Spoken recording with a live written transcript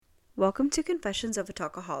Welcome to Confessions of a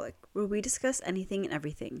Talkaholic, where we discuss anything and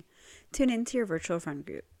everything. Tune in to your virtual friend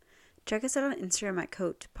group. Check us out on Instagram at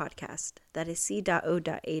Coat Podcast. That is c.o.a.t_podcast.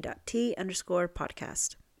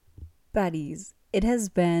 Baddies, it has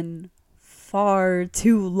been far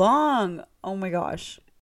too long. Oh my gosh.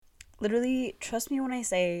 Literally, trust me when I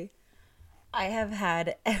say I have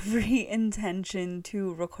had every intention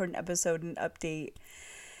to record an episode and update.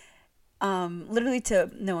 Literally to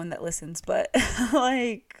no one that listens, but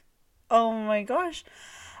like, oh my gosh.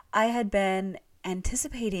 I had been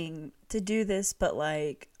anticipating to do this, but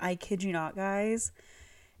like, I kid you not, guys.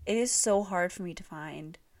 It is so hard for me to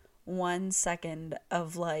find 1 second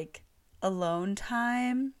of like alone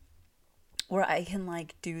time where I can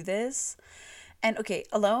like do this. And okay,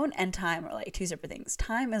 alone and time are like two separate things.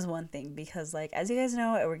 Time is one thing because like, as you guys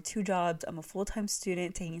know, I work 2 jobs. I'm a full-time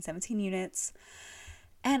student taking 17 units.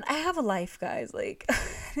 And I have a life, guys. Like,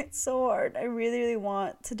 it's so hard. I really, really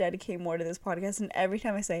want to dedicate more to this podcast. And every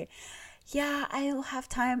time I say, yeah, I'll have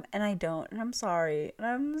time, and I don't. And I'm sorry. And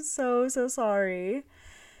I'm so, so sorry.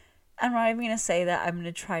 I'm not even going to say that. I'm going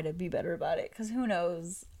to try to be better about it. Because who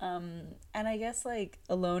knows? And I guess, like,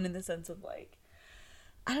 alone in the sense of, like,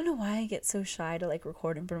 I don't know why I get so shy to, like,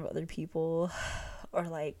 record in front of other people. Or,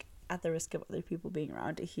 like, at the risk of other people being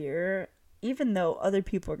around to hear. Even though other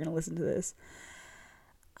people are going to listen to this.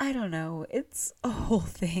 I don't know. It's a whole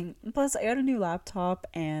thing. Plus, I got a new laptop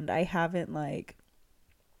and I haven't like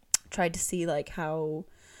tried to see like how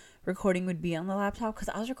recording would be on the laptop because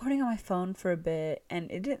I was recording on my phone for a bit and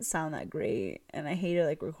it didn't sound that great and I hated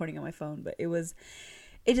like recording on my phone, but it was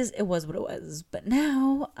what it was. But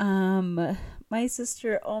now, my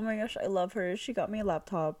sister, oh my gosh, I love her. She got me a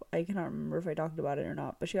laptop. I cannot remember if I talked about it or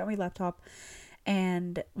not, but she got me a laptop.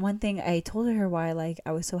 And one thing I told her why like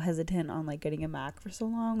I was so hesitant on like getting a Mac for so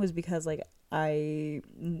long was because like I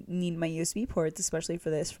need my USB ports, especially for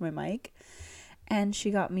this, for my mic. And she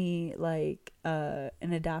got me like an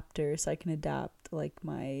adapter so I can adapt like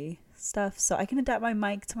my stuff, so I can adapt my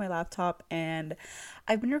mic to my laptop. And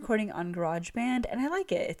I've been recording on GarageBand and I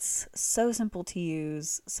like it. It's so simple to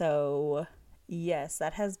use. So yes,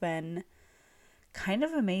 that has been kind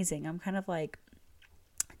of amazing. I'm kind of like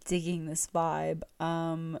digging this vibe.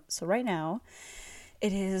 So right now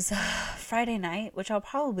it is Friday night, which I'll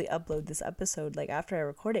probably upload this episode like after I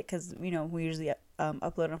record it because you know we usually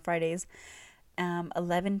upload on Fridays.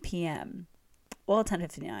 11 p.m. Well,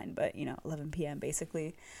 10:59, but you know 11 p.m.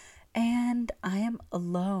 basically. And I am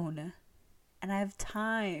alone and I have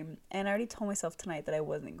time, and I already told myself tonight that I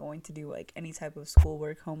wasn't going to do like any type of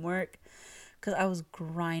schoolwork, homework, because I was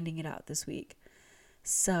grinding it out this week.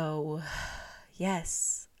 So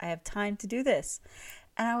yes, I have time to do this.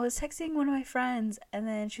 And I was texting one of my friends and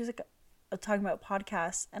then she was like talking about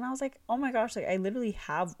podcasts and I was like, oh my gosh, like I literally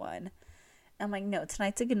have one. And I'm like, no,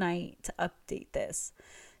 tonight's a good night to update this.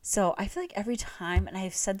 So I feel like every time, and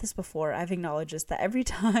I've said this before, I've acknowledged this, that every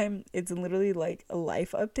time it's literally like a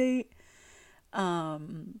life update,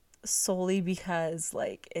 solely because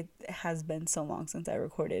like it has been so long since I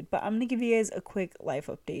recorded. But I'm gonna give you guys a quick life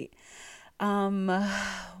update.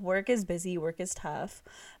 Work is busy, work is tough,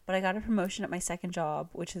 but I got a promotion at my second job,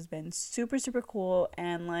 which has been super, super cool.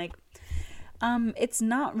 And like, it's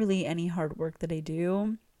not really any hard work that I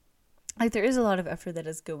do. Like, there is a lot of effort that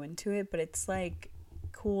does go into it, but it's like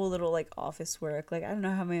cool little like office work. Like, I don't know,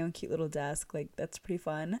 I have my own cute little desk. Like, that's pretty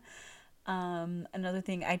fun. Another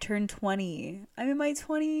thing, I turned 20. I'm in my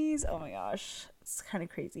 20s. Oh my gosh. It's kind of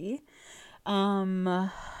crazy. Oh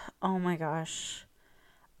my gosh.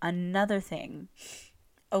 Another thing,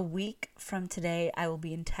 a week from today, I will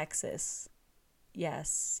be in Texas.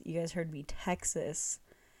 Yes, you guys heard me, Texas,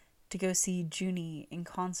 to go see Junie in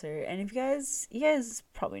concert. And if you guys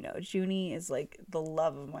probably know, Junie is like the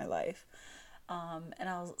love of my life.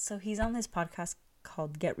 So he's on this podcast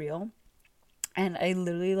called Get Real. And I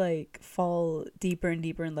literally like fall deeper and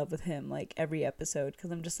deeper in love with him like every episode because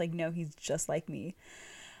I'm just like, no, he's just like me.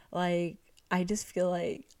 Like, I just feel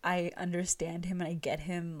like I understand him and I get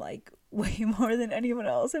him like way more than anyone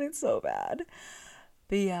else, and it's so bad.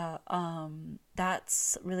 But yeah,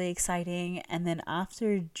 that's really exciting. And then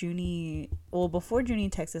after before Junie,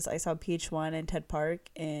 Texas, I saw PH1 and Ted Park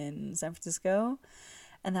in San Francisco,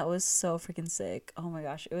 and that was so freaking sick. Oh my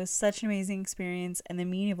gosh, it was such an amazing experience. And then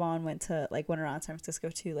me and Yvonne went around San Francisco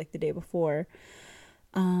too, like the day before.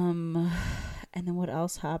 And then what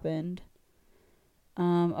else happened?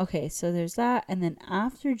 Okay, so there's that. And then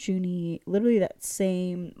after Junie, literally that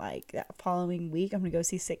following week, I'm gonna go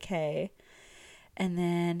see Sick K. And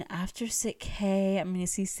then after Sick K, I'm gonna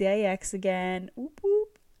see CIX again. Whoop,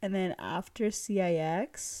 whoop. And then after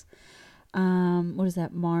CIX, What is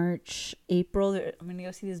that? March, April. I'm gonna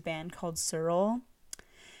go see this band called Searle.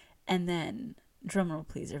 And then, drum roll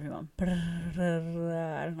please, everyone. I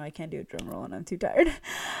don't know, I can't do a drum roll and I'm too tired.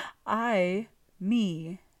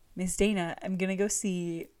 Miss Dana, I'm gonna go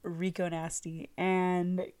see Rico Nasty.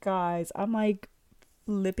 And guys, I'm like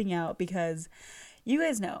flipping out because you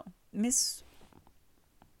guys know Miss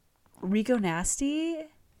Rico Nasty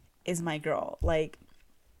is my girl. Like,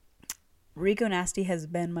 Rico Nasty has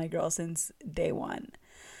been my girl since day one.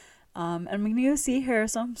 And I'm gonna go see her,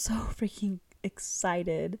 so I'm so freaking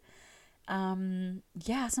excited.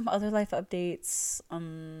 Yeah, some other life updates.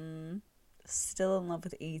 Still in love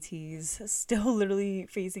with ATEEZ. Still literally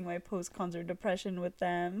facing my post-concert depression with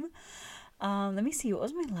them. Let me see, what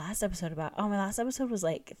was my last episode about? Oh, my last episode was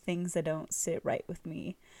like things that don't sit right with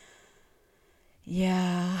me.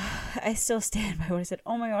 Yeah, I still stand by what I said.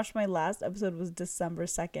 Oh my gosh, my last episode was December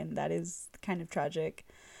 2nd. That is kind of tragic.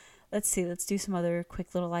 Let's see, let's do some other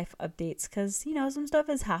quick little life updates because, you know, some stuff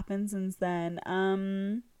has happened since then.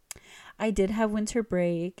 I did have winter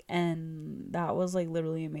break and that was like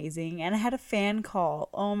literally amazing. And I had a fan call.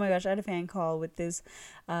 Oh my gosh, I had a fan call with this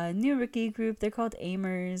new rookie group. They're called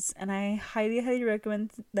Amers and I highly, highly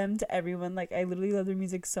recommend them to everyone. Like, I literally love their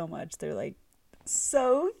music so much. They're like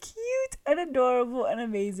so cute and adorable and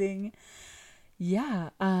amazing. Yeah.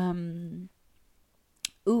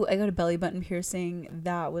 Ooh, I got a belly button piercing.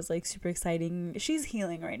 That was like super exciting. She's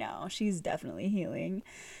healing right now. She's definitely healing.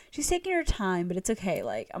 She's taking her time, but it's okay.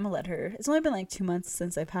 Like, I'm gonna let her. It's only been like 2 months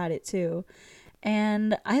since I've had it too.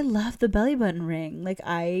 And I love the belly button ring. Like,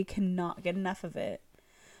 I cannot get enough of it.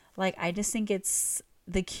 Like, I just think it's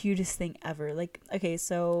the cutest thing ever. Like, okay,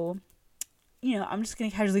 so, you know, I'm just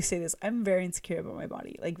gonna casually say this. I'm very insecure about my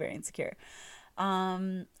body. Like, very insecure.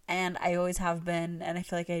 And I always have been, and I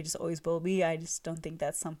feel like I just always will be. I just don't think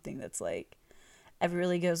that's something that's like ever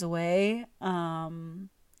really goes away. And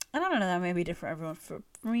I don't know, that may be different for everyone. For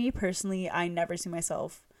me personally, I never see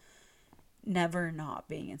myself never not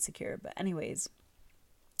being insecure. But anyways,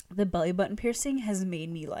 the belly button piercing has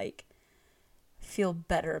made me like feel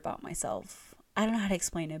better about myself. I don't know how to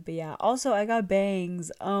explain it, but yeah. Also, I got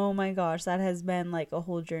bangs. Oh my gosh, that has been like a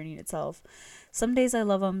whole journey in itself. Some days I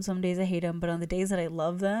love them, some days I hate them, but on the days that I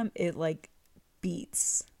love them, it like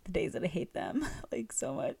beats the days that I hate them like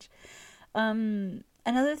so much.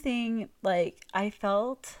 Another thing, like, I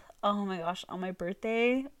felt, oh my gosh, on my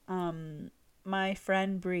birthday, my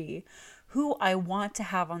friend Bree, who I want to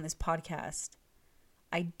have on this podcast.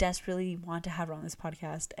 I desperately want to have her on this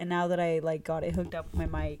podcast, and now that I like got it hooked up with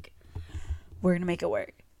my mic, we're gonna make it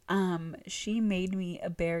work. She made me a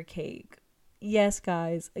bear cake. Yes,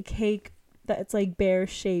 guys, a cake that's like bear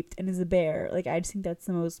shaped and is a bear. Like, I just think that's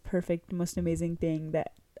the most perfect, most amazing thing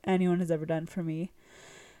that anyone has ever done for me.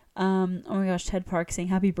 Oh my gosh, Ted Park saying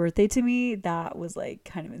happy birthday to me, that was like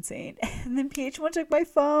kind of insane. And then PH1 took my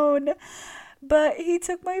phone. But he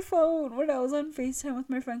took my phone when I was on FaceTime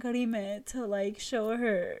with my friend Karime to like show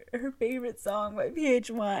her her favorite song by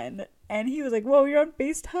PH1. And he was like, "Whoa, you're on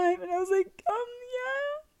FaceTime?" And I was like,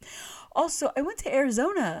 yeah. Also, I went to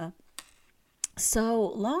Arizona.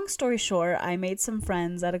 So, long story short, I made some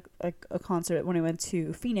friends at a concert when I went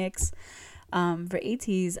to Phoenix for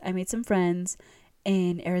ATEEZ. I made some friends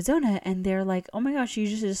in Arizona, and they're like, "Oh my gosh, you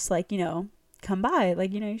should just like, you know, come by.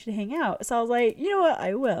 Like, you know, you should hang out." So I was like, "You know what?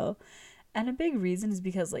 I will." And a big reason is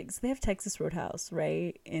because, like, so they have Texas Roadhouse,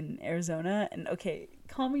 right, in Arizona. And, okay,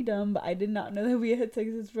 call me dumb, but I did not know that we had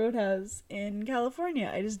Texas Roadhouse in California.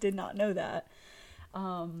 I just did not know that.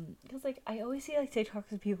 Because, like, I always see, like,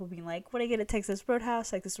 TikToks of people being like, "What I get at Texas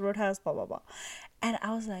Roadhouse, blah, blah, blah." And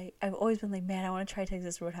I was like, I've always been like, man, I want to try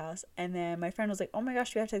Texas Roadhouse. And then my friend was like, "Oh my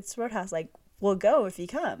gosh, we have Texas Roadhouse. Like, we'll go if you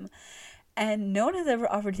come." And no one has ever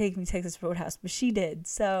offered to take me to Texas Roadhouse, but she did.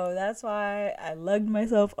 So that's why I lugged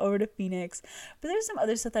myself over to Phoenix. But there's some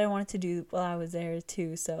other stuff that I wanted to do while I was there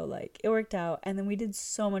too. So like it worked out. And then we did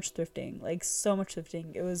so much thrifting. Like so much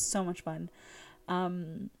thrifting. It was so much fun. I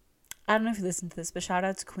don't know if you listened to this, but shout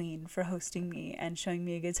out to Queen for hosting me and showing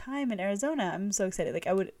me a good time in Arizona. I'm so excited. Like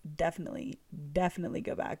I would definitely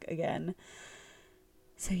go back again.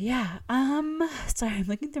 So yeah, sorry, I'm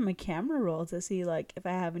looking through my camera roll to see like if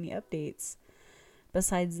I have any updates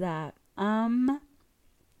besides that. No,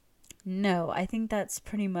 I think that's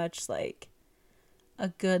pretty much like a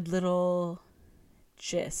good little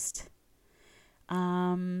gist.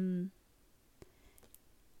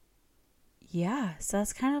 Yeah, so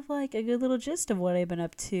that's kind of like a good little gist of what I've been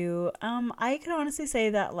up to. I can honestly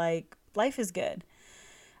say that like life is good.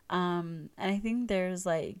 And I think there's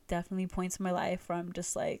like definitely points in my life where I'm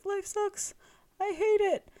just like, life sucks. I hate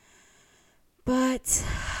it. But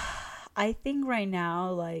I think right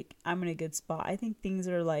now, like, I'm in a good spot. I think things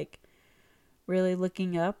are, like, really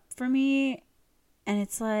looking up for me. And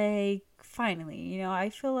it's like, finally, I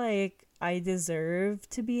feel like I deserve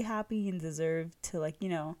to be happy and deserve to, like,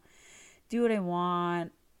 do what I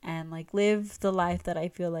want and, like, live the life that I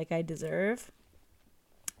feel like I deserve.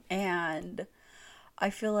 And I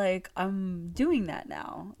feel like I'm doing that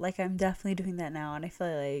now. Like, I'm definitely doing that now. And I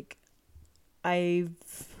feel like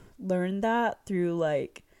I've learned that through,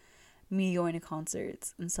 like, me going to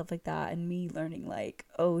concerts and stuff like that, and me learning, like,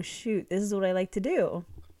 oh shoot, this is what I like to do.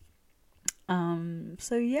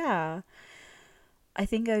 So yeah, I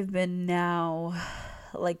think I've been now,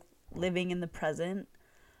 like, living in the present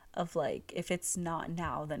of, like, if it's not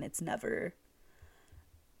now, then it's never.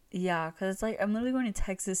 Yeah, because it's like I'm literally going to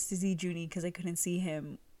Texas to see Junie because I couldn't see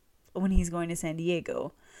him when he's going to San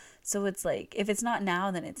Diego. So it's like, if it's not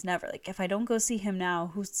now, then it's never. Like, if I don't go see him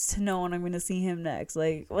now, who's to know when I'm going to see him next?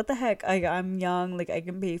 Like, what the heck? I'm young. Like, I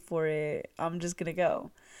can pay for it. I'm just going to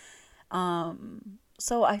go.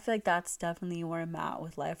 So I feel like that's definitely where I'm at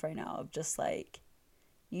with life right now. Of just like,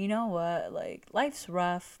 you know what? Like, life's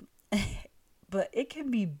rough, but it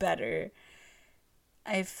can be better.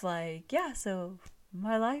 If, like, yeah, so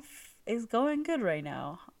my life is going good right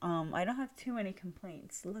now. I don't have too many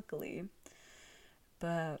complaints, luckily.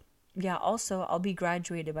 But yeah, also I'll be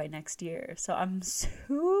graduated by next year. So I'm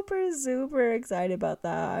super, super excited about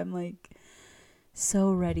that. I'm like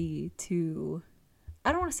so ready to,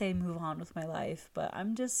 I don't want to say move on with my life, but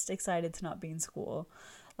I'm just excited to not be in school.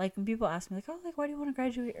 Like, when people ask me, like, oh, like, why do you want to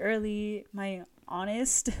graduate early? My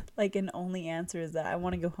honest, like, and only answer is that I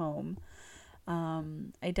want to go home.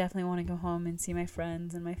 I definitely want to go home and see my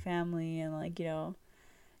friends and my family and, like, go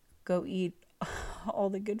eat all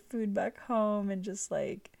the good food back home and just,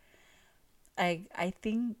 like, I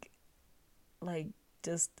think, like,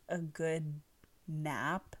 just a good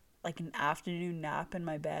nap, like an afternoon nap in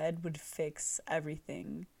my bed would fix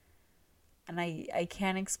everything. And I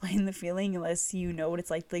can't explain the feeling unless you know what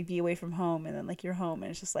it's like to, like, be away from home and then, like, you're home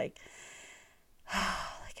and it's just like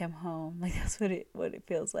like, I'm home. Like, that's what it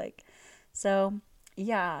feels like. So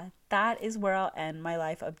yeah, that is where I'll end my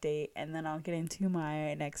life update, and then I'll get into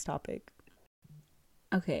my next topic.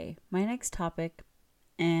 Okay, my next topic,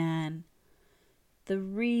 and the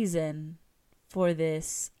reason for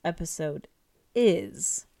this episode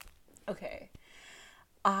is, okay,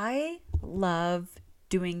 I love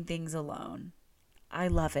doing things alone. I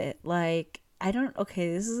love it. Like, I don't,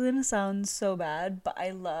 okay, this is gonna sound so bad, but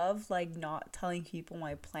I love, like, not telling people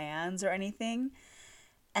my plans or anything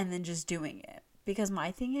and then just doing it. Because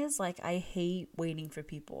my thing is, like, I hate waiting for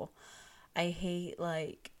people. I hate,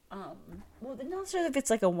 like, well, not necessarily if it's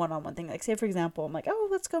like a one-on-one thing. Like, say for example, I'm like, oh,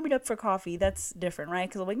 let's go meet up for coffee. That's different, right?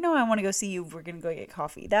 Because I'm like, no, I want to go see you. We're gonna go get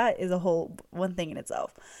coffee. That is a whole one thing in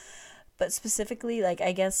itself. But specifically, like,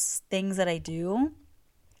 I guess things that I do,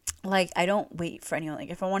 like, I don't wait for anyone. Like,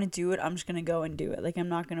 if I want to do it, I'm just gonna go and do it. Like, I'm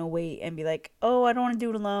not gonna wait and be like, oh, I don't want to do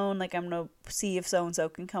it alone. Like, I'm gonna see if so and so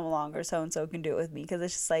can come along or so and so can do it with me. Because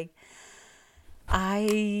it's just like,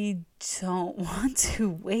 I don't want to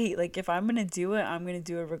wait. Like, if I'm gonna do it, I'm gonna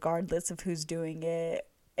do it regardless of who's doing it,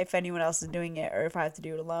 if anyone else is doing it, or if I have to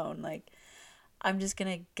do it alone. Like, I'm just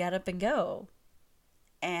gonna get up and go.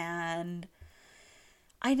 And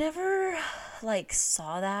I never, like,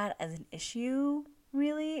 saw that as an issue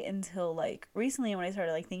really until, like, recently when I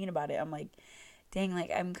started, like, thinking about it. I'm like, dang,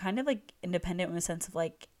 like, I'm kind of, like, independent in the sense of,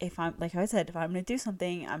 like, if I'm, like I said, if I'm gonna do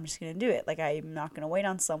something, I'm just gonna do it. Like, I'm not gonna wait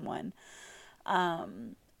on someone.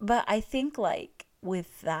 But I think, like,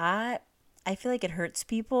 with that, I feel like it hurts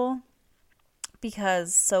people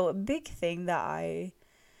because, so a big thing that I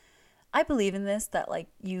believe in this, that, like,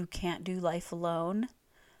 you can't do life alone.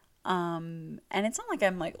 And it's not like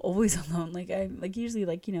I'm, like, always alone. Like, I'm, like, usually,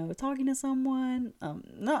 like, talking to someone.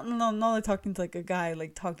 Not like talking to, like, a guy,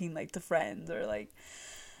 like, talking, like, to friends, or like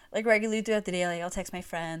regularly throughout the day. Like, I'll text my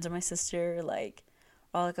friends or my sister, like,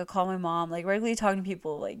 or, like, I'll call my mom, like, regularly talking to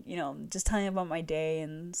people, like, just telling about my day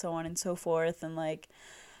and so on and so forth, and, like,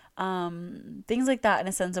 things like that, in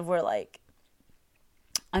a sense of where, like,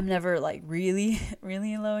 I'm never, like, really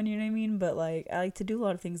really alone, you know what I mean? But, like, I like to do a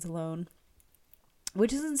lot of things alone,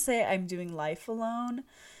 which doesn't say I'm doing life alone,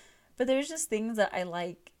 but there's just things that I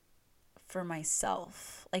like for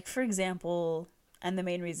myself. Like, for example, and the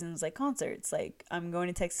main reason is, like, concerts. Like, I'm going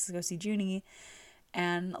to Texas to go see Junie,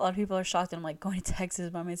 and a lot of people are shocked that I'm, like, going to Texas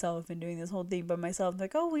by myself and doing this whole thing by myself.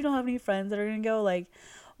 Like, oh, we don't have any friends that are gonna go. Like,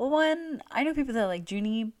 well, one, I know people that like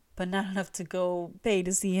Junie, but not enough to go pay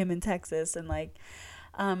to see him in Texas. And, like,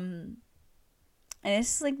 um and it's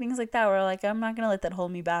just, like, things like that where, like, I'm not gonna let that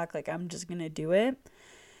hold me back. Like, I'm just gonna do it.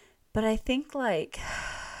 But I think, like,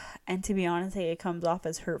 And to be honest, it comes off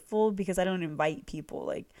as hurtful because I don't invite people.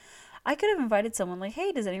 Like, I could have invited someone like,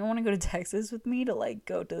 hey, does anyone want to go to Texas with me to like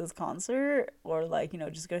go to this concert? Or like,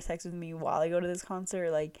 just go to Texas with me while I go to this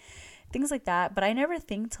concert. Like, things like that. But I never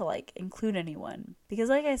think to like include anyone. Because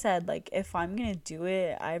like I said, like if I'm gonna do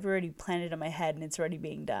it, I've already planned it in my head and it's already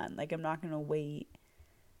being done. Like, I'm not gonna wait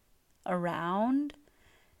around.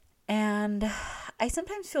 And I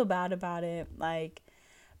sometimes feel bad about it. Like,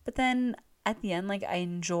 but then at the end, like I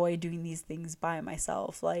enjoy doing these things by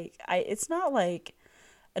myself. Like, it's not like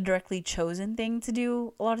a directly chosen thing to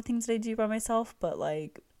do a lot of things that I do by myself, but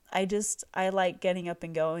like I like getting up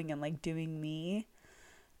and going and like doing me,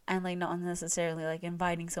 and like not necessarily like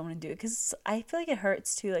inviting someone to do it, because I feel like it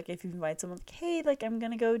hurts too, like if you invite someone like, hey, like I'm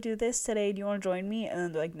gonna go do this today, do you want to join me? And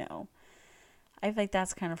then they're like, no. I feel like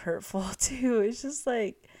that's kind of hurtful too. It's just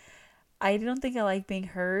like, I don't think I like being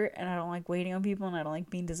hurt, and I don't like waiting on people, and I don't like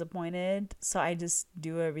being disappointed, so I just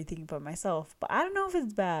do everything by myself. But I don't know if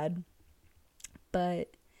it's bad,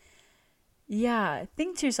 but yeah,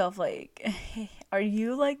 think to yourself, like, are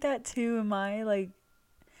you like that too? Am I like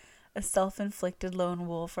a self-inflicted lone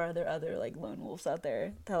wolf, or are there other like lone wolves out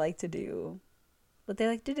there that like to do what they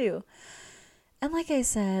like to do? And like I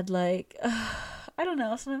said, like, I don't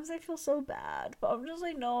know, sometimes I feel so bad, but I'm just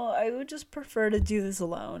like, no, I would just prefer to do this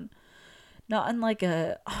alone. Not in like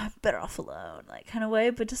a, oh, I'm better off alone, like kind of way,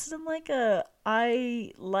 but just in like a,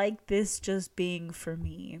 I like this just being for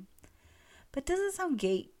me. But does it sound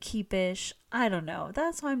gatekeepish? I don't know.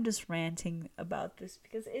 That's why I'm just ranting about this,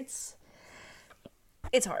 because it's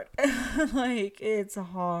hard. Like, it's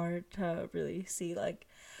hard to really see, like,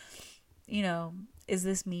 is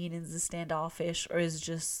this mean? Is this standoffish? Or is it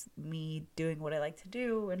just me doing what I like to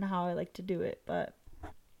do and how I like to do it? But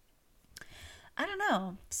I don't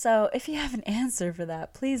know. So if you have an answer for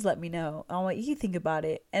that, please let me know on what you think about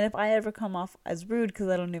it. And if I ever come off as rude because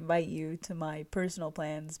I don't invite you to my personal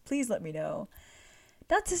plans, please let me know.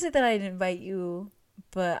 Not to say that I didn't invite you,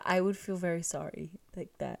 but I would feel very sorry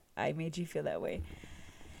like that I made you feel that way.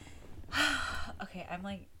 Okay, I'm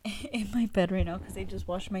like in my bed right now because I just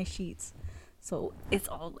washed my sheets. So it's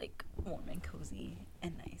all like warm and cozy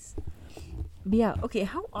and nice. But yeah, okay,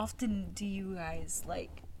 how often do you guys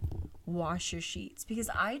like wash your sheets? Because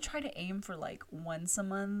I try to aim for like once a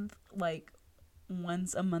month, like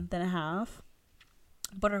once a month and a half.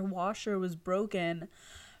 But our washer was broken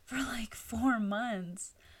for like 4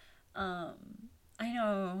 months. I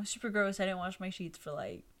know, super gross. I didn't wash my sheets for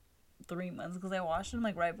like 3 months because I washed them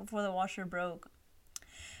like right before the washer broke.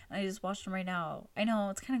 And I just washed them right now. I know,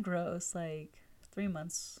 it's kind of gross, like 3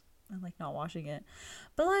 months and like not washing it.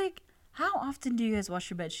 But like, how often do you guys wash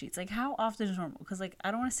your bed sheets? Like, how often is normal? Because like,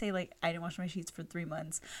 I don't want to say like I didn't wash my sheets for 3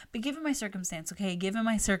 months, but given my circumstance, okay, given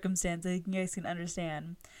my circumstance, I think you guys can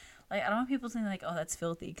understand. Like, I don't want people saying like, oh, that's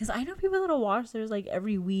filthy, because I know people that'll wash theirs like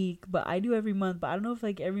every week, but I do every month. But I don't know if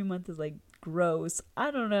like every month is like gross.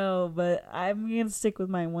 I don't know, but I'm gonna stick with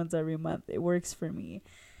mine once every month. It works for me,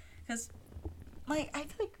 because like I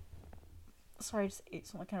feel like, sorry, I just ate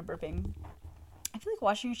someone kind of burping. I feel like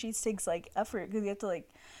washing your sheets takes like effort, because you have to like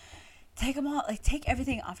take them all, like take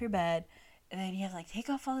everything off your bed, and then you have to like take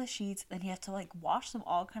off all the sheets, then you have to like wash them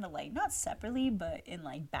all kind of like not separately but in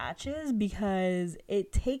like batches, because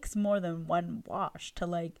it takes more than one wash to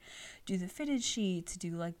like do the fitted sheet, to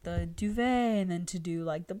do like the duvet, and then to do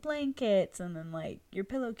like the blankets, and then like your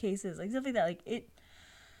pillowcases, like stuff like that. Like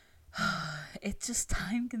it's just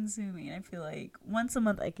time consuming. I feel like once a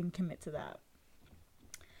month I can commit to that.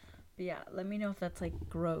 But yeah, let me know if that's like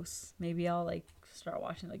gross. Maybe I'll like start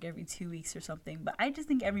washing like every 2 weeks or something. But I just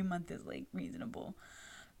think every month is like reasonable.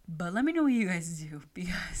 But let me know what you guys do,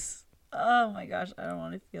 because oh my gosh, I don't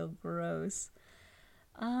want to feel gross.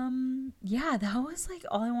 Yeah, that was like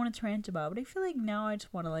all I wanted to rant about. But I feel like now I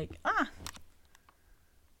just want to like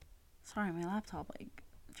sorry, my laptop like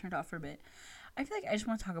turned off for a bit. I feel like I just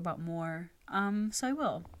want to talk about more. So I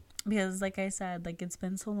will. Because like I said, like it's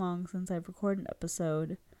been so long since I've recorded an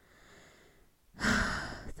episode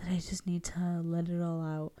that I just need to let it all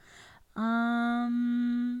out.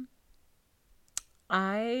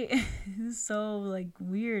 It's so like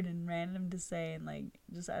weird and random to say, and like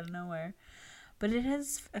just out of nowhere, but it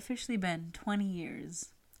has officially been 20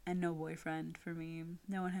 years and no boyfriend for me.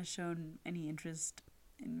 No one has shown any interest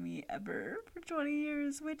in me ever for 20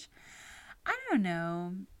 years, which I don't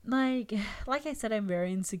know. Like I said, I'm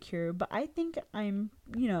very insecure, but I think I'm,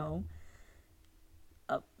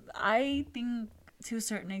 I think to a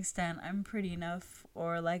certain extent I'm pretty enough,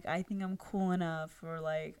 or like I think I'm cool enough, or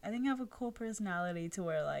like I think I have a cool personality to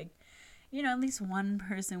where like, at least one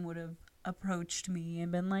person would have approached me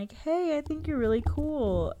and been like, hey, I think you're really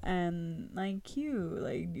cool and like cute.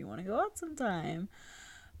 Like, do you want to go out sometime?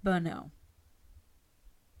 But no.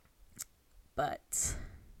 But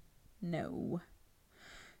no.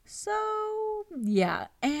 So, yeah.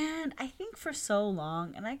 And I think for so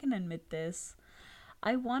long, and I can admit this,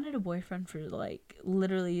 I wanted a boyfriend for like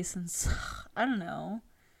literally since, I don't know,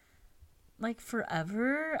 like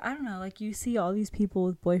forever. I don't know. Like, you see all these people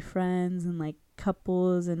with boyfriends and like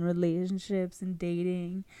couples and relationships and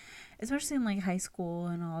dating, especially in like high school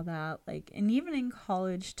and all that. Like, and even in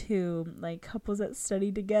college too, like couples that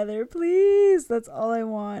study together. Please, that's all I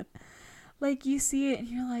want. Like, you see it and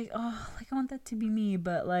you're like, oh, like I want that to be me.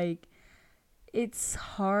 But like, it's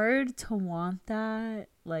hard to want that.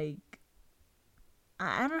 Like,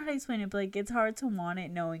 I don't know how to explain it, but like, it's hard to want it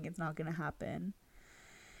knowing it's not gonna happen.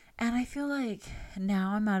 And I feel like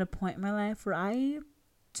now I'm at a point in my life where I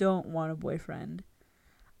don't want a boyfriend.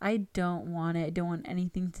 I don't want it. I don't want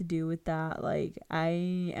anything to do with that. Like, I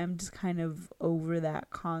am just kind of over that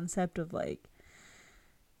concept of like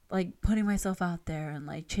putting myself out there and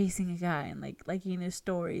like chasing a guy and like liking his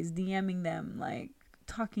stories, DMing them, like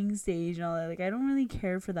talking stage and all that. Like, I don't really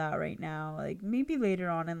care for that right now. Like, maybe later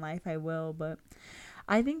on in life I will, but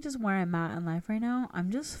I think just where I'm at in life right now,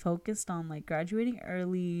 I'm just focused on like graduating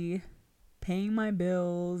early, paying my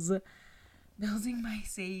bills, building my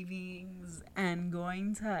savings, and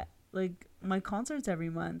going to like my concerts every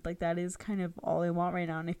month. Like, that is kind of all I want right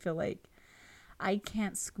now. And I feel like I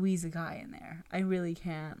can't squeeze a guy in there. I really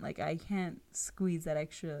can't. Like, I can't squeeze that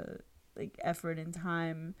extra like effort and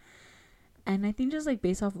time. And I think just like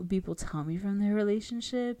based off what people tell me from their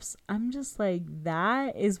relationships, I'm just like,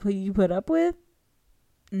 that is what you put up with?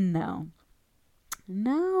 No.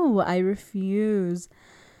 No, I refuse.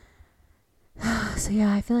 So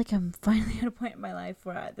yeah, I feel like I'm finally at a point in my life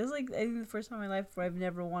where this is like, I think the first time in my life where I've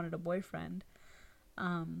never wanted a boyfriend.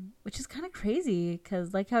 Which is kind of crazy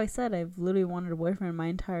because, like how I said, I've literally wanted a boyfriend my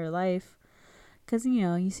entire life. Because, you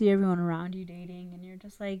know, you see everyone around you dating and you're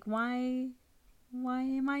just like, why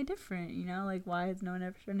am I different? You know, like, why has no one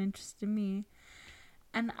ever shown interest in me?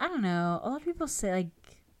 And I don't know, a lot of people say,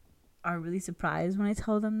 like, are really surprised when I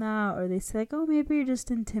tell them that, or they say, like, oh, maybe you're just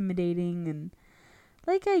intimidating, and,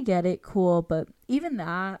 like, I get it, cool, but even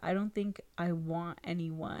that, I don't think I want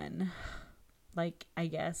anyone, like, I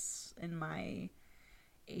guess, in my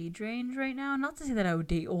age range right now. Not to say that I would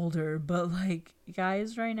date older, but like,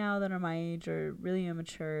 guys right now that are my age are really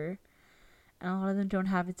immature, and a lot of them don't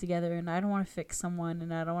have it together, and I don't want to fix someone,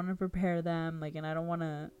 and I don't want to prepare them, like, and I don't want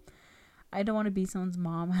to be someone's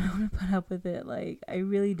mom. I don't want to put up with it. Like, I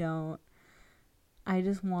really don't. I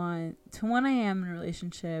just want to, when I am in a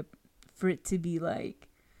relationship, for it to be like,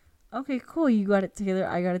 okay, cool, you got it together,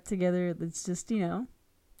 I got it together, let's just, you know,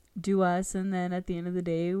 do us, and then at the end of the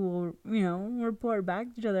day we'll, you know, report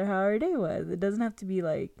back to each other how our day was. It doesn't have to be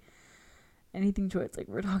like anything to it's like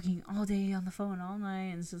we're talking all day on the phone all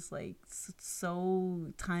night, and it's just like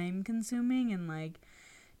so time consuming, and like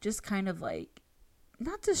just kind of like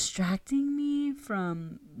not distracting me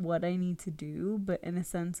from what I need to do, but in a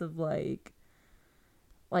sense of like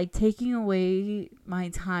taking away my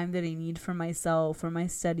time that I need for myself or my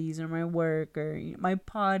studies or my work or, you know, my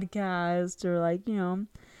podcast or like, you know,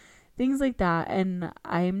 things like that. And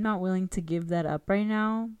I'm not willing to give that up right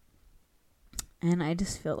now. And I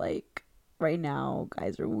just feel like right now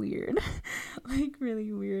guys are weird. Like,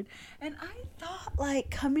 really weird. And I thought like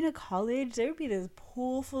coming to college there would be this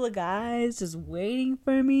pool full of guys just waiting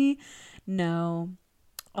for me. No.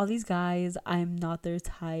 All these guys, I'm not their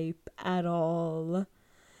type at all.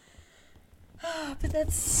 But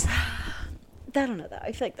that's, I don't know, that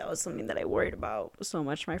I feel like that was something that I worried about so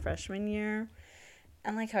much my freshman year.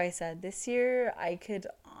 And like how I said, this year I could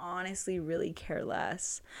honestly really care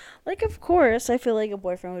less. Like, of course, I feel like a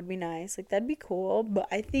boyfriend would be nice. Like, that'd be cool. But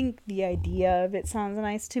I think the idea of it sounds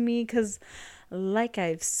nice to me because, like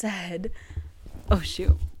I've said, oh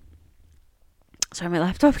shoot. Sorry, my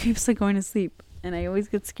laptop keeps like going to sleep. And I always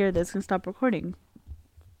get scared that it's going to stop recording.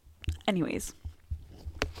 Anyways,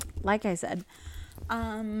 like I said,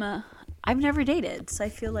 I've never dated, so I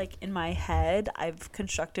feel like in my head I've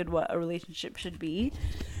constructed what a relationship should be.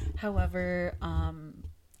 However,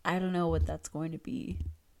 I don't know what that's going to be.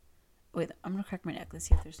 Wait, I'm gonna crack my neck. Let's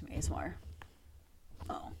see if there's some ASMR.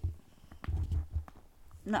 Oh,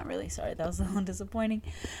 not really. Sorry, that was a little disappointing.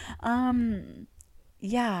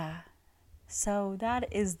 Yeah. So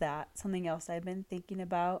that is that. Something else I've been thinking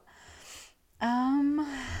about.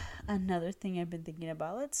 Another thing I've been thinking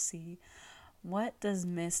about. Let's see. What does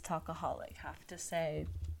Miss Talkaholic have to say?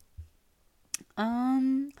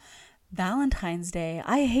 Valentine's Day.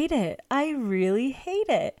 I hate it. I really hate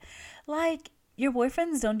it. Like, your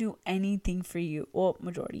boyfriends don't do anything for you, well,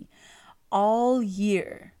 majority, all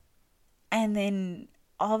year. And then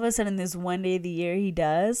all of a sudden, this one day of the year he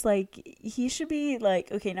does. Like, he should be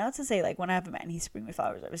like, okay, not to say like when I have a man, he's bringing me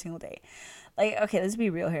flowers every single day. Like, okay, let's be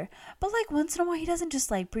real here. But like once in a while, he doesn't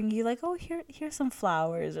just like bring you like, oh, here's some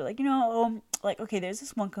flowers, or like, like, okay, there's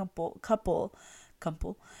this one couple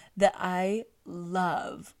that I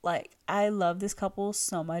love. Like, I love this couple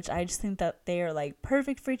so much. I just think that they are like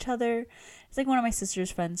perfect for each other. It's like one of my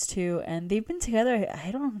sister's friends too, and they've been together,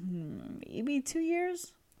 I don't, maybe 2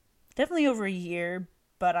 years, definitely over a year,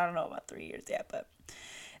 but I don't know about 3 years yet. But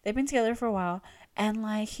they've been together for a while, and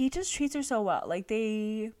like he just treats her so well. Like,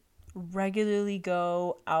 they regularly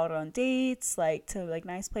go out on dates, like to like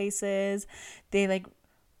nice places. They like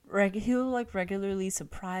he'll like regularly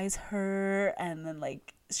surprise her, and then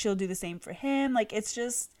like she'll do the same for him. Like, it's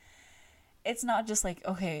not just like,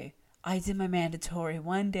 okay, I did my mandatory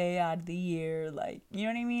one day out of the year, like, you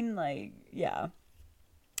know what I mean? Like, yeah,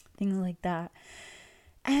 things like that.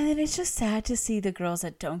 And then it's just sad to see the girls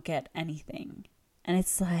that don't get anything, and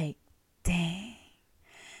it's like, dang.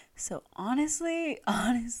 So honestly,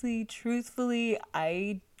 truthfully,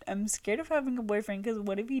 I am scared of having a boyfriend, because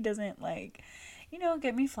what if he doesn't like,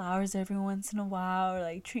 get me flowers every once in a while, or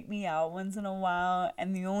like treat me out once in a while,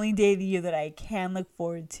 and the only day of the year that I can look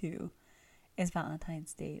forward to is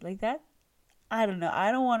Valentine's Day. Like that, I don't know.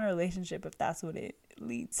 I don't want a relationship if that's what it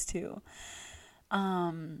leads to.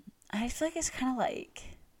 I feel like it's kind of like,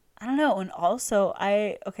 I don't know. And also,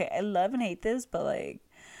 I love and hate this, but like,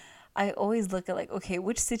 I always look at like, okay,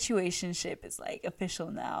 which situationship is like official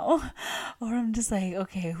now? Or I'm just like,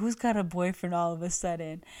 okay, who's got a boyfriend all of a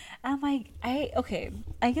sudden? And I'm like, I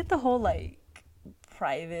get the whole like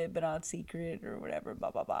private but not secret or whatever,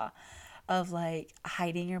 blah blah blah, of like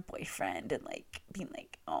hiding your boyfriend and like being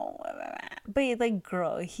like, oh, blah, blah, blah. But like,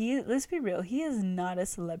 girl, let's be real, he is not a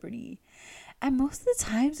celebrity. And most of the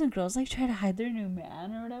times when girls like try to hide their new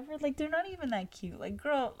man or whatever, like they're not even that cute. Like,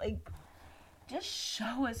 girl, like, just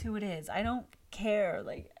show us who it is. I don't care.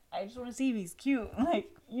 Like, I just want to see if he's cute.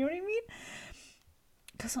 Like, you know what I mean?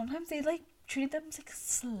 Because sometimes they like treat them as like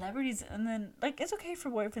celebrities, and then like it's okay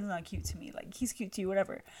for boyfriend's not cute to me. Like, he's cute to you,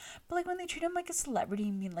 whatever. But like when they treat him like a celebrity,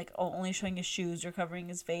 and mean like, oh, only showing his shoes or covering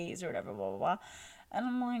his face or whatever, blah blah blah. And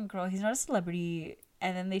I'm like, girl, he's not a celebrity.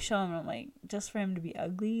 And then they show him, and I'm like, just for him to be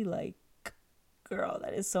ugly, like, girl,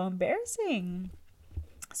 that is so embarrassing.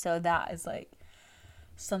 So that is like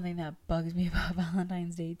something that bugs me about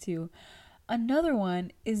Valentine's Day too. Another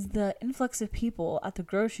one is the influx of people at the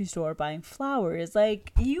grocery store buying flowers.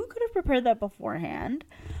 Like, you could have prepared that beforehand.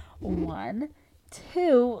 One.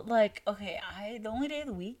 Two, like, okay, the only day of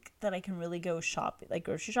the week that I can really go shopping, like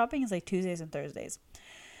grocery shopping, is like Tuesdays and Thursdays.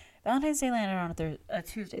 Valentine's Day landed on a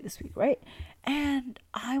Tuesday this week, right? And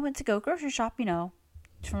I went to go grocery shop,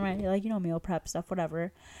 for my, like, meal prep stuff,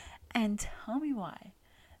 whatever. And tell me why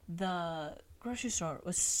the grocery store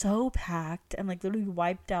was so packed and like literally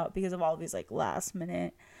wiped out because of all these like last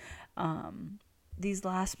minute freaking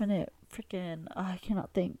I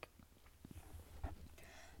cannot think,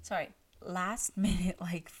 sorry, last minute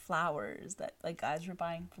like flowers that like guys were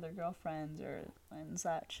buying for their girlfriends or and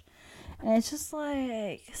such. And it's just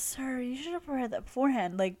like, sir, you should have prepared that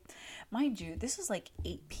beforehand. Like, mind you, this was like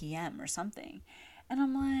 8 p.m. or something, and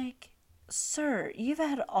I'm like, sir, you've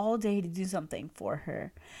had all day to do something for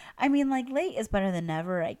her. I mean, like, late is better than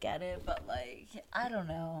never, I get it, but like, I don't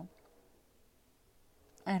know.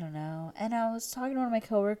 And I was talking to one of my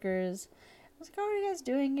coworkers. I was like, oh, are you guys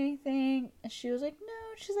doing anything? And she was like, no.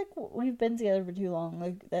 She's like, we've been together for too long,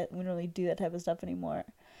 like, that we don't really do that type of stuff anymore.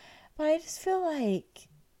 But I just feel like,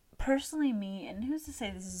 personally, me, and who's to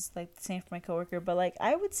say this is like the same for my coworker, but like,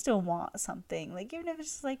 I would still want something, like, even if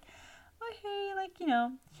it's just like, oh, hey, like,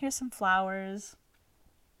 here's some flowers.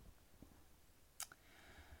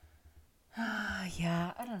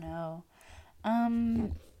 Yeah, I don't know.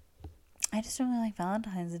 I just don't really like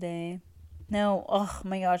Valentine's Day. No, oh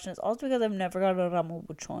my gosh, and it's also because I've never got a ramo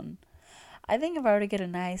buchon. I think if I were to get a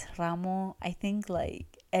nice ramo, I think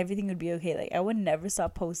like everything would be okay. Like, I would never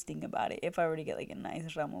stop posting about it if I were to get like a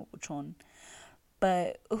nice ramo buchon.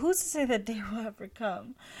 But who's to say that day will ever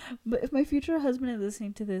come? But if my future husband is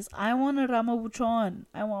listening to this, I want a ramo buchon.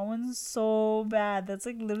 I want one so bad. That's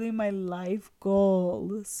like literally my life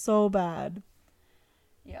goal. So bad.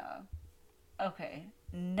 Yeah. Okay.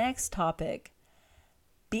 Next topic.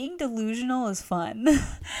 Being delusional is fun.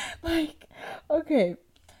 Like, okay.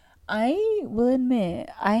 I will admit,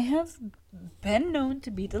 I have been known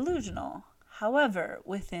to be delusional. However,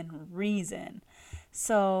 within reason.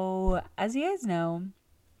 So, as you guys know,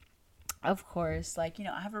 of course, like,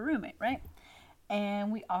 I have a roommate, right?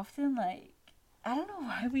 And we often like, I don't know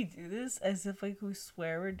why we do this as if like we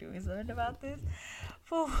swear we're doing something about this.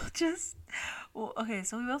 But okay,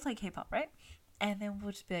 so we both like K-pop, right? And then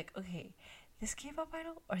we'll just be like, okay, this K-pop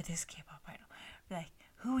idol or this K-pop idol? Be like,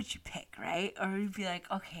 who would you pick, right? Or we'd be like,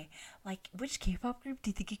 okay, like which K-pop group do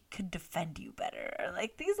you think it could defend you better? Or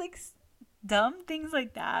like things like dumb things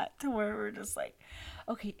like that, to where we're just like,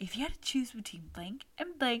 okay, if you had to choose between blank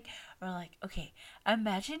and blank, or like, okay,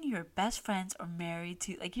 imagine you're best friends or married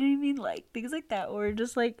to, like, you know what I mean, like things like that, or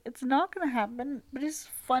just like it's not gonna happen, but it's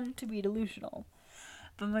fun to be delusional.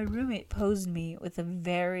 But my roommate posed me with a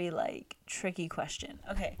very like tricky question.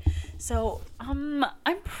 Okay, so I'm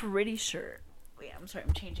pretty sure. Wait, I'm sorry,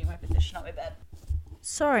 I'm changing my position on my bed.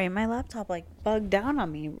 Sorry, my laptop like bugged down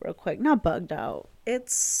on me real quick. Not bugged out.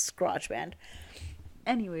 It's GarageBand.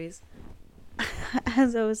 Anyways,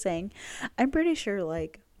 as I was saying, I'm pretty sure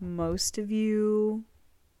like most of you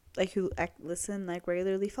like who listen like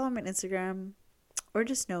regularly follow me on Instagram or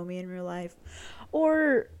just know me in real life,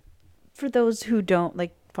 or for those who don't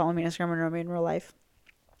like follow me on Instagram or know me in real life,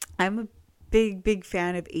 I'm a big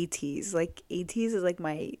fan of ATEEZ. Like ATEEZ is like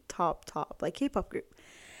my top like K-pop group.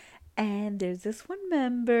 And there's this one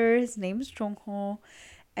member, his name is Jongho,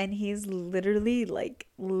 and he's literally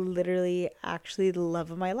actually the love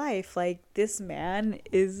of my life. Like this man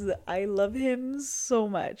is, I love him so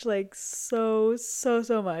much, like so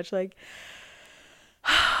much. Like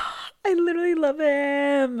I literally love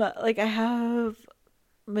him. Like I have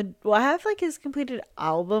like his completed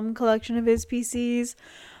album collection of his PCs,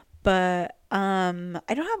 but I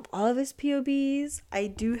don't have all of his POBs. I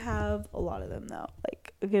do have a lot of them though,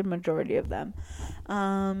 like a good majority of them.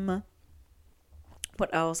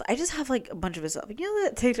 What else? I just have like a bunch of his stuff. You know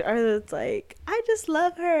that TikTok that's like, I just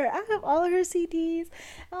love her. I have all of her CDs,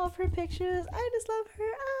 all of her pictures. I just love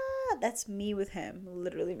her. Ah, that's me with him.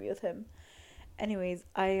 Literally me with him. Anyways,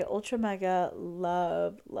 I ultra mega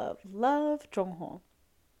love Jongho.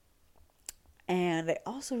 And I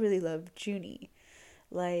also really love Junie.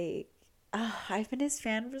 Like, I've been his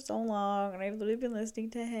fan for so long, and I've literally been listening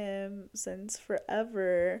to him since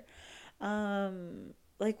forever.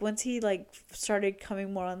 Like once he like started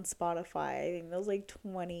coming more on Spotify, I think that was like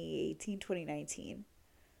 2018, 2019.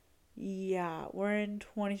 Yeah, we're in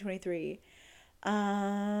 2023.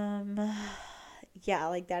 Um, yeah,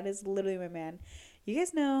 like that is literally my man. You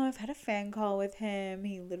guys know I've had a fan call with him.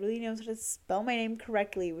 He literally knows how to spell my name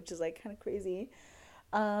correctly, which is like kind of crazy.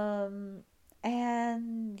 Um,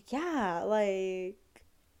 and yeah, like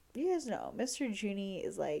you guys know, Mr. Junie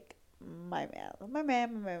is like my man, my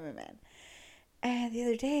man. And the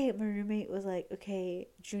other day, my roommate was like, "Okay,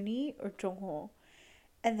 Junie or Jongho?"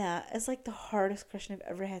 And that is like the hardest question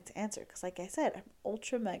I've ever had to answer, because, like I said, I'm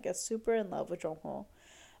ultra mega super in love with Jongho.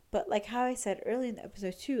 But like how I said early in the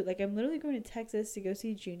episode too, like I'm literally going to Texas to go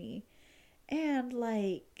see Junie, and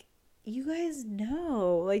like you guys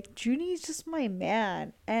know, like Junie's just my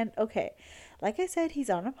man. And okay, like I said, he's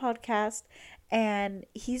on a podcast, and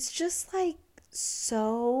he's just like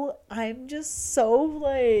I'm just so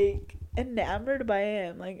like enamored by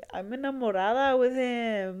him. Like I'm enamorada with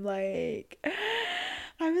him. Like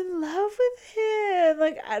I'm in love with him.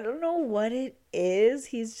 Like I don't know what it is.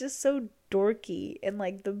 He's just so dorky in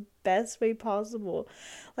like the best way possible.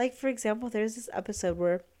 Like for example, there's this episode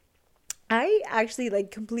where I actually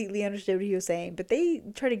like completely understood what he was saying, but they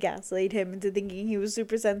try to gaslight him into thinking he was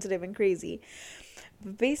super sensitive and crazy.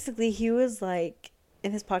 But basically, he was like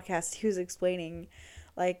in his podcast, he was explaining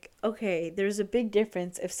like, okay, there's a big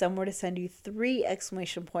difference if someone were to send you 3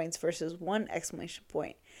 exclamation points versus 1 exclamation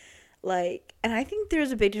point. Like, and I think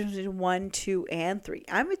there's a big difference between 1, 2, and 3.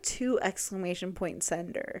 I'm a 2 exclamation point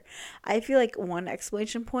sender. I feel like 1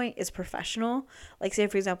 exclamation point is professional. Like, say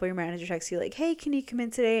for example, your manager texts you like, "Hey, can you come in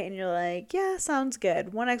today?" And you're like, "Yeah, sounds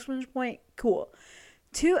good." 1 exclamation point, cool.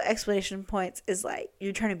 2 exclamation points is like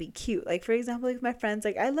you're trying to be cute. Like for example, like with my friends,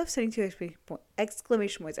 like I love sending 2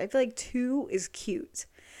 exclamation points. I feel like 2 is cute.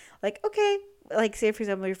 Like okay, like say for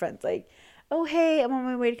example, your friends like, "Oh hey, I'm on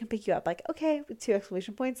my way to come pick you up." Like okay, with 2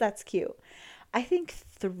 exclamation points, that's cute. I think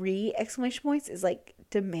 3 exclamation points is like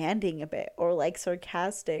demanding a bit, or like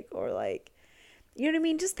sarcastic, or like, you know what I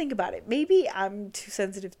mean? Just think about it. Maybe I'm too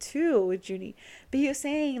sensitive too with Junie, but he was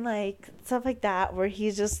saying like stuff like that where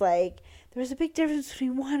he's just like, there's a big difference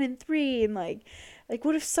between 1 and 3, and like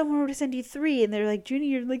what if someone were to send you 3 and they're like, Junie,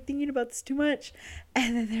 you're like thinking about this too much.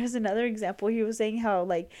 And then there's another example. He was saying how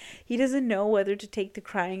like he doesn't know whether to take the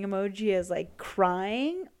crying emoji as like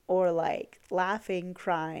crying or like laughing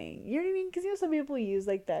crying. You know what I mean? Because you know some people use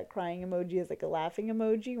like that crying emoji as like a laughing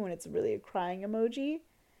emoji when it's really a crying emoji.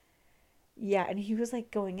 Yeah, and he was like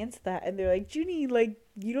going into that, and they're like, Junie, like,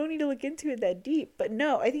 you don't need to look into it that deep. But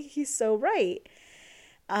no, I think he's so right.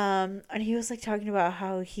 And he was like talking about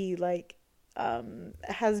how he like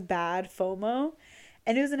has bad FOMO.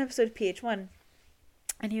 And it was an episode of PH1.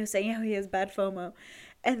 And he was saying how he has bad FOMO.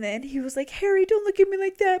 And then he was like, Harry, don't look at me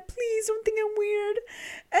like that. Please don't think I'm weird.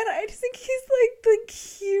 And I just think he's like the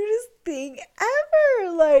cutest thing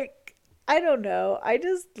ever. Like, I don't know. I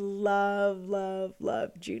just love, love,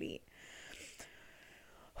 love Junie.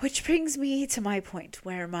 Which brings me to my point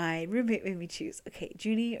where my roommate made me choose, okay,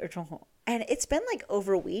 Junie or Jongho. And it's been like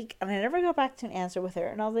over a week, and I never got back to an answer with her.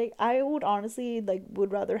 And I was like, I would honestly like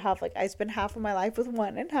would rather have like I spend half of my life with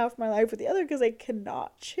one and half of my life with the other because I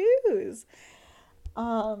cannot choose.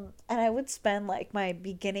 And I would spend like my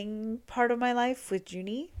beginning part of my life with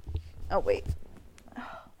Junie. Oh wait,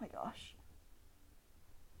 oh my gosh.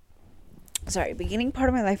 Sorry, beginning part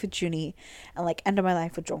of my life with Junie and like end of my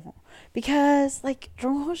life with Jongho. Because like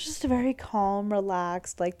Jongho's just a very calm,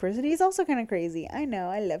 relaxed like person. He's also kind of crazy. I know,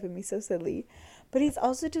 I love him. He's so silly. But he's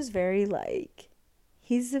also just very like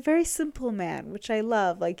he's a very simple man, which I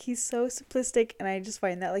love. Like he's so simplistic and I just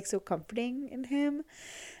find that like so comforting in him.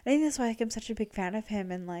 I think that's why like, I'm such a big fan of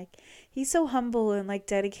him and like he's so humble and like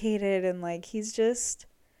dedicated and like he's just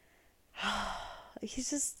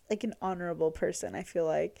like an honorable person, I feel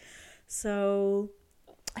like. So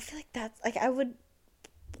I feel like that's like I would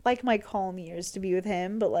like my calm years to be with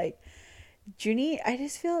him, but like Junie, I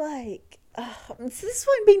just feel like this is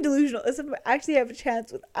why I'm being delusional. As if I actually have a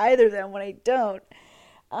chance with either of them when I don't.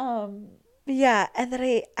 But yeah, and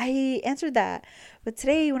then I answered that. But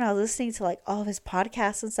today when I was listening to like all of his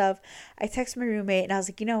podcasts and stuff, I texted my roommate and I was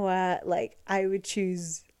like, you know what? Like I would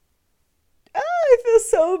choose. I feel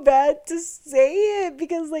so bad to say it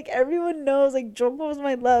because like everyone knows like Jungkook was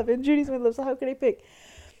my love and Junie's my love. So how could I pick?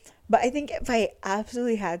 But I think if I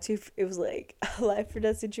absolutely had to, if it was like a life or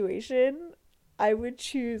death situation, I would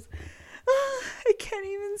choose. I can't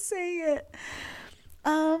even say it.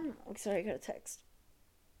 Sorry, I got a text.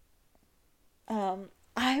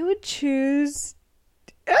 I would choose.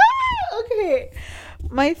 Okay,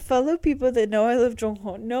 my fellow people that know I love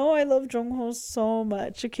Jongho know I love Jongho so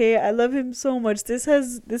much. Okay, I love him so much. This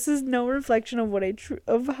is no reflection of what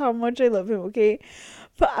of how much I love him. Okay,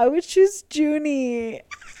 but I would choose Junie.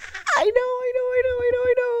 I know.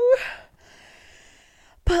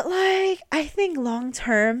 But like, I think long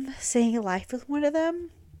term, saying life with one of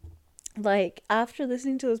them, like after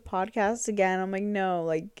listening to this podcast again, I'm like, no,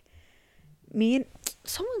 like me and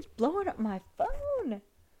someone's blowing up my phone.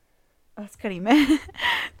 Oh, that's Cuddy, man.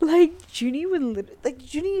 Like Junie would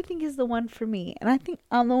like Junie, I think is the one for me, and I think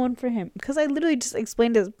I'm the one for him because I literally just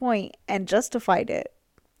explained his point and justified it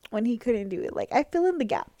when he couldn't do it. Like I fill in the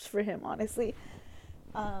gaps for him, honestly.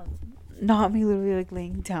 Um, Not me literally like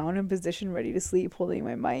laying down in position, ready to sleep, holding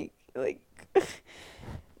my mic, like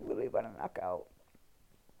literally about to knock out.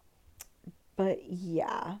 But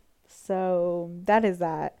yeah, so that is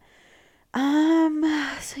that.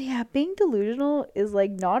 So yeah, being delusional is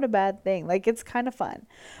like not a bad thing. Like it's kind of fun.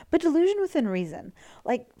 But delusion within reason.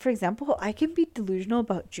 Like for example, I can be delusional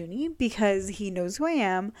about Junie because he knows who I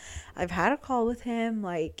am. I've had a call with him.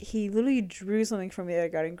 Like he literally drew something for me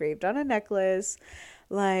that got engraved on a necklace.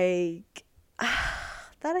 Like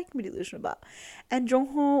that I can be delusional about. And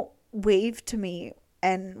Jongho waved to me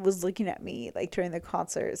and was looking at me like during the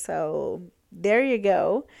concert. So there you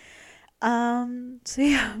go. So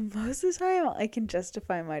yeah, most of the time I can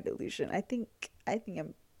justify my delusion. I think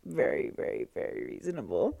I'm very, very, very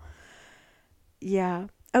reasonable. Yeah.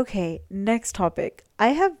 Okay, next topic. I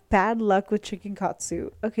have bad luck with chicken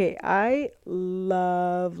katsu. Okay, I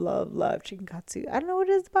love, love, love chicken katsu. I don't know what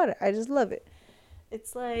it is about it. I just love it.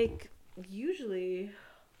 It's like usually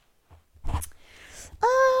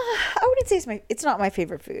I wouldn't say it's not my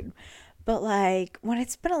favorite food. But like when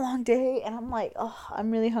it's been a long day and I'm like, oh,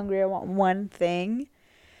 I'm really hungry. I want one thing.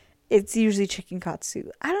 It's usually chicken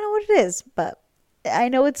katsu. I don't know what it is, but I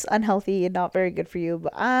know it's unhealthy and not very good for you,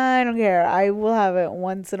 but I don't care. I will have it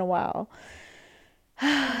once in a while.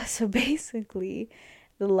 So basically,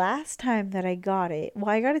 the last time that I got it,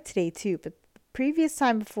 well, I got it today too, but the previous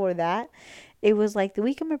time before that, it was like the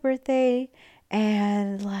week of my birthday.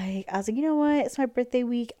 And like, I was like, you know what? It's my birthday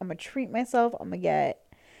week. I'm going to treat myself. I'm going to get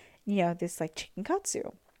this like chicken katsu.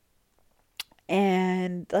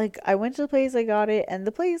 And like I went to the place, I got it, and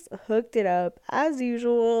the place hooked it up as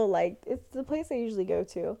usual. Like it's the place I usually go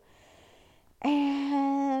to.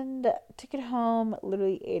 And took it home,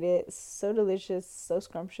 literally ate it. So delicious, so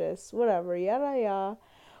scrumptious, whatever, yada yada.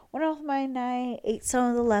 Went off my night, ate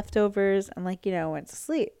some of the leftovers, and like, went to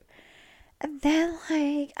sleep. And then,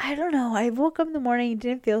 like, I don't know, I woke up in the morning,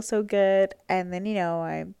 didn't feel so good, and then,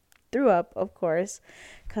 I threw up, of course,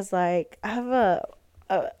 because, like, I have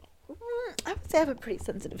I would say I have a pretty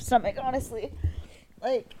sensitive stomach, honestly.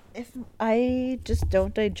 Like, if I just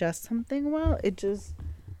don't digest something well, it just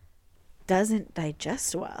doesn't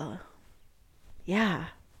digest well. Yeah,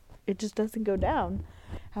 it just doesn't go down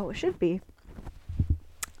how it should be.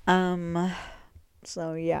 Um,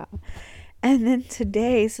 so yeah. And then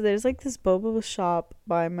today, so there's like this boba shop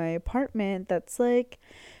by my apartment that's like,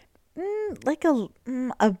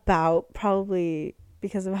 about probably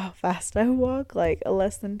because of how fast I walk, like a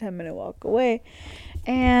less than 10-minute walk away.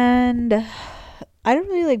 And I don't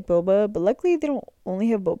really like boba, but luckily they don't only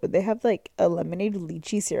have boba. They have like a lemonade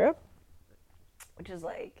lychee syrup, which is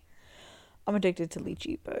like, I'm addicted to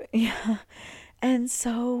lychee, but yeah. And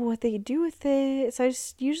so what they do with it, so I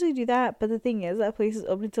just usually do that. But the thing is, that place is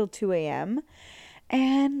open until 2 a.m.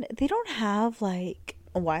 And they don't have like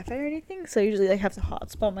a Wi-Fi or anything. So I usually like have to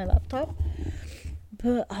hotspot my laptop.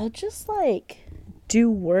 But I'll just like do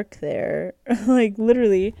work there. Like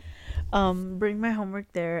literally, bring my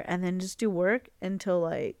homework there and then just do work until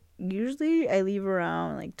like, usually I leave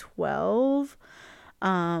around like 12.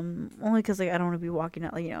 Only because like I don't want to be walking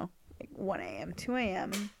at like, like 1 a.m., 2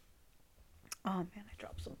 a.m. Oh man, I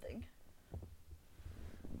dropped something.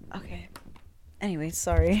 Okay. Anyway,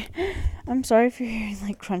 sorry. I'm sorry if you're hearing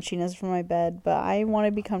like crunchiness from my bed, but I want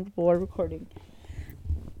to be comfortable while recording.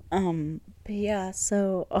 But yeah,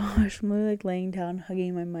 so I'm really like laying down,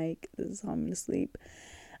 hugging my mic. This is how I'm gonna sleep.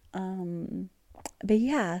 But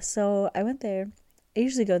yeah, so I went there. I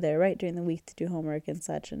usually go there right during the week to do homework and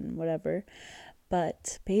such and whatever.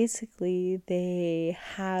 But basically, they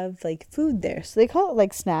have like food there, so they call it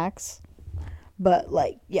like snacks. But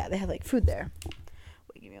like, yeah, they have like food there.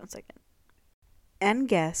 Wait, give me 1 second. And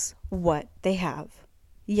guess what they have?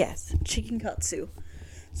 Yes, chicken katsu.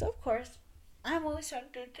 So of course, I'm always trying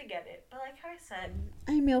to get it. But like I said,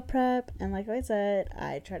 I meal prep, and like I said,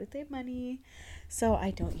 I try to save money, so I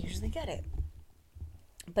don't usually get it.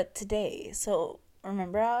 But today, so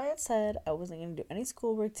remember how I had said I wasn't gonna do any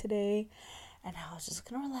schoolwork today, and I was just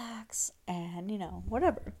gonna relax and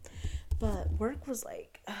whatever. But work was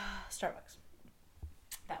like Starbucks.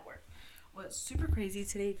 That work was super crazy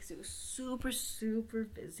today because it was super super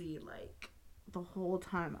busy like the whole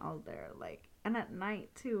time out there, like, and at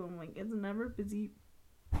night too. I'm like, it's never busy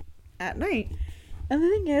at night. And the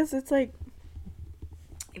thing is, it's like,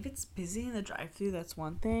 if it's busy in the drive-thru, that's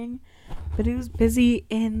one thing, but it was busy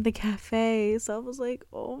in the cafe, so I was like,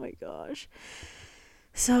 oh my gosh.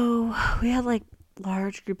 So we had like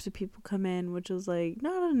large groups of people come in, which was like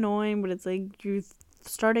not annoying, but it's like you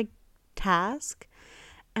start a task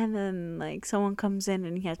and then like someone comes in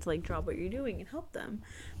and you have to like drop what you're doing and help them.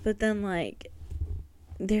 But then like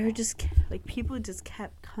they were just like, people just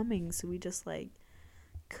kept coming, so we just like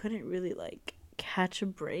couldn't really like catch a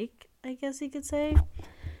break, I guess you could say.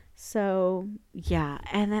 So yeah,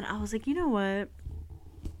 and then I was like, you know what,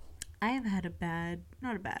 I have had I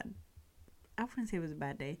wouldn't say it was a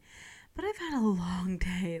bad day, but I've had a long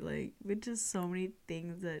day, like with just so many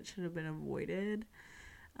things that should have been avoided.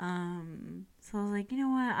 So I was like, you know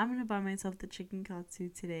what, I'm gonna buy myself the chicken katsu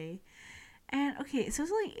today. And okay, so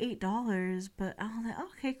it's only $8, but I was like,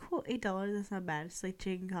 okay, cool, $8, that's not bad. It's like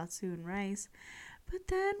chicken katsu and rice. But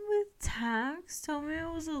then with tax, told me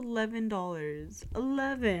it was $11.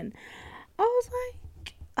 11. I was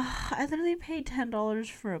like, I literally paid $10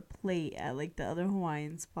 for a plate at like the other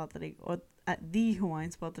Hawaiian spot that or at the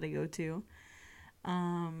Hawaiian spot that I go to,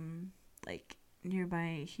 like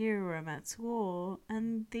nearby here where I'm at school,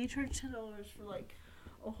 and they charge $10 for like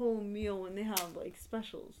a whole meal when they have like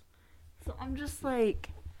specials. So I'm just like,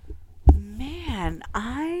 man,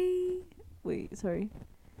 wait, sorry.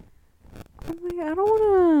 I'm like, I don't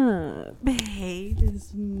want to pay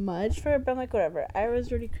this much for it, but I'm like, whatever. I was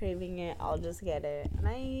already craving it. I'll just get it.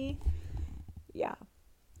 And yeah.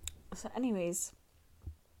 So, anyways,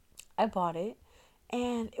 I bought it,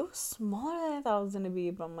 and it was smaller than I thought it was going to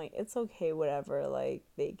be, but I'm like, it's okay, whatever. Like,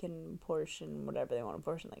 they can portion whatever they want to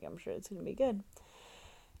portion. Like, I'm sure it's going to be good.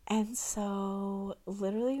 And so,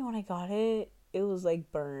 literally, when I got it, it was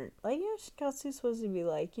like burnt. Like, shikatsu's supposed to be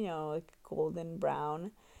like, like golden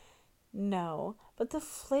brown. No, but the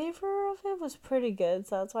flavor of it was pretty good,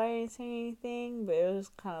 so that's why I didn't say anything. But it was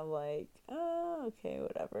kind of like, oh, okay,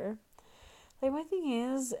 whatever. Like, my thing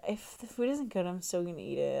is, if the food isn't good, I'm still gonna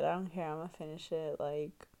eat it. I don't care. I'm gonna finish it.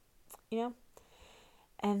 Like, you know.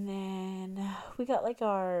 And then we got like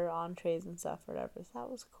our entrees and stuff, or whatever. So that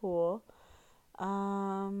was cool.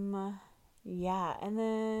 Yeah. And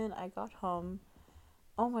then I got home.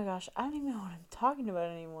 Oh my gosh, I don't even know what I'm talking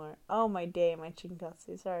about anymore. Oh my day, my chicken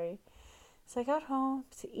katsu, sorry. So I got home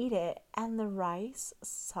to eat it, and the rice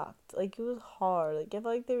sucked. Like, it was hard. Like, I felt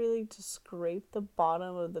like they really just scraped the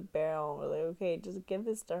bottom of the barrel. We're like, okay, just give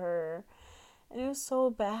this to her. And it was so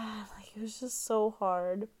bad. Like, it was just so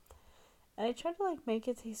hard. And I tried to, like, make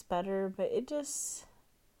it taste better, but it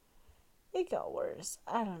got worse.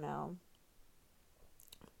 I don't know.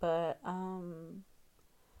 But,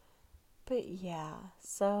 but yeah.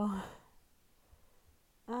 So,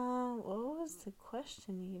 what was the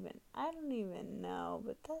question even? I don't even know,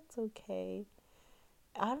 but that's okay.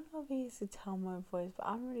 I don't know if you can tell my voice, but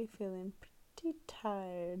I'm already feeling pretty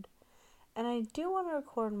tired. And I do want to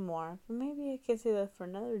record more, but maybe I could say that for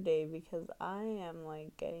another day because I am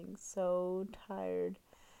like getting so tired.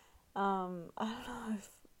 I don't know if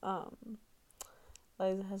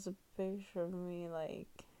Liza has a picture of me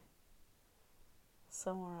like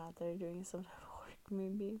somewhere out there doing some type of work.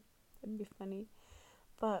 Maybe it'd be funny.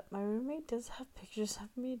 But my roommate does have pictures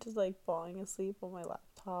of me just like falling asleep on my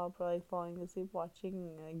laptop or like falling asleep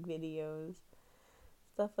watching like videos,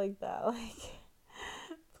 stuff like that. Like,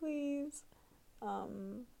 please.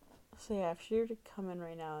 So yeah, if she were to come in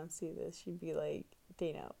right now and see this, she'd be like,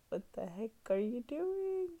 Dana, what the heck are you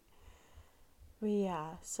doing? But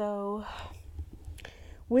yeah, so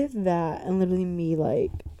with that and literally me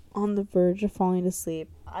like on the verge of falling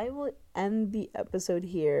asleep, I will end the episode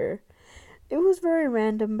here. It was very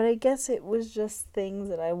random, but I guess it was just things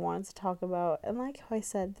that I wanted to talk about. And like how I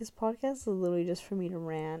said, this podcast is literally just for me to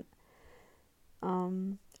rant.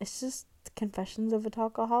 It's just confessions of a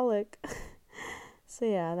talkaholic. So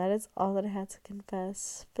yeah, that is all that I had to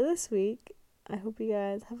confess for this week. I hope you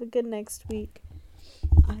guys have a good next week.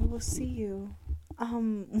 I will see you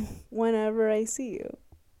whenever I see you.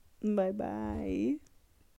 Bye bye.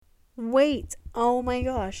 Wait, oh my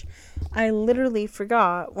gosh. I literally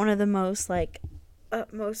forgot one of the most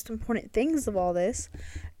important things of all this.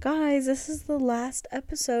 Guys, this is the last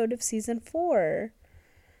episode of season 4.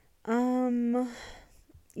 Um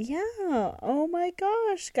Yeah. Oh my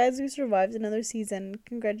gosh. Guys, we survived another season.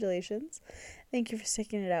 Congratulations. Thank you for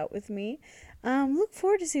sticking it out with me. Look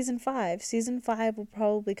forward to season 5. Season 5 will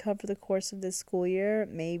probably cover the course of this school year,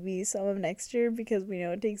 maybe some of next year, because we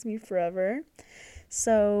know it takes me forever.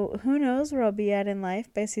 So, who knows where I'll be at in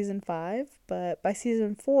life by season 5, but by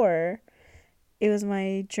season 4, it was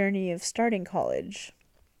my journey of starting college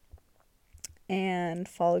and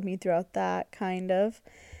followed me throughout that kind of.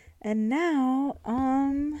 And now,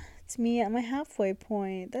 it's me at my halfway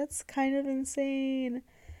point. That's kind of insane.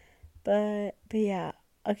 But yeah.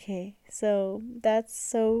 Okay. So that's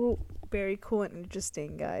so very cool and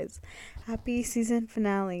interesting, guys. Happy season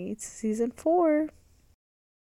finale to season 4.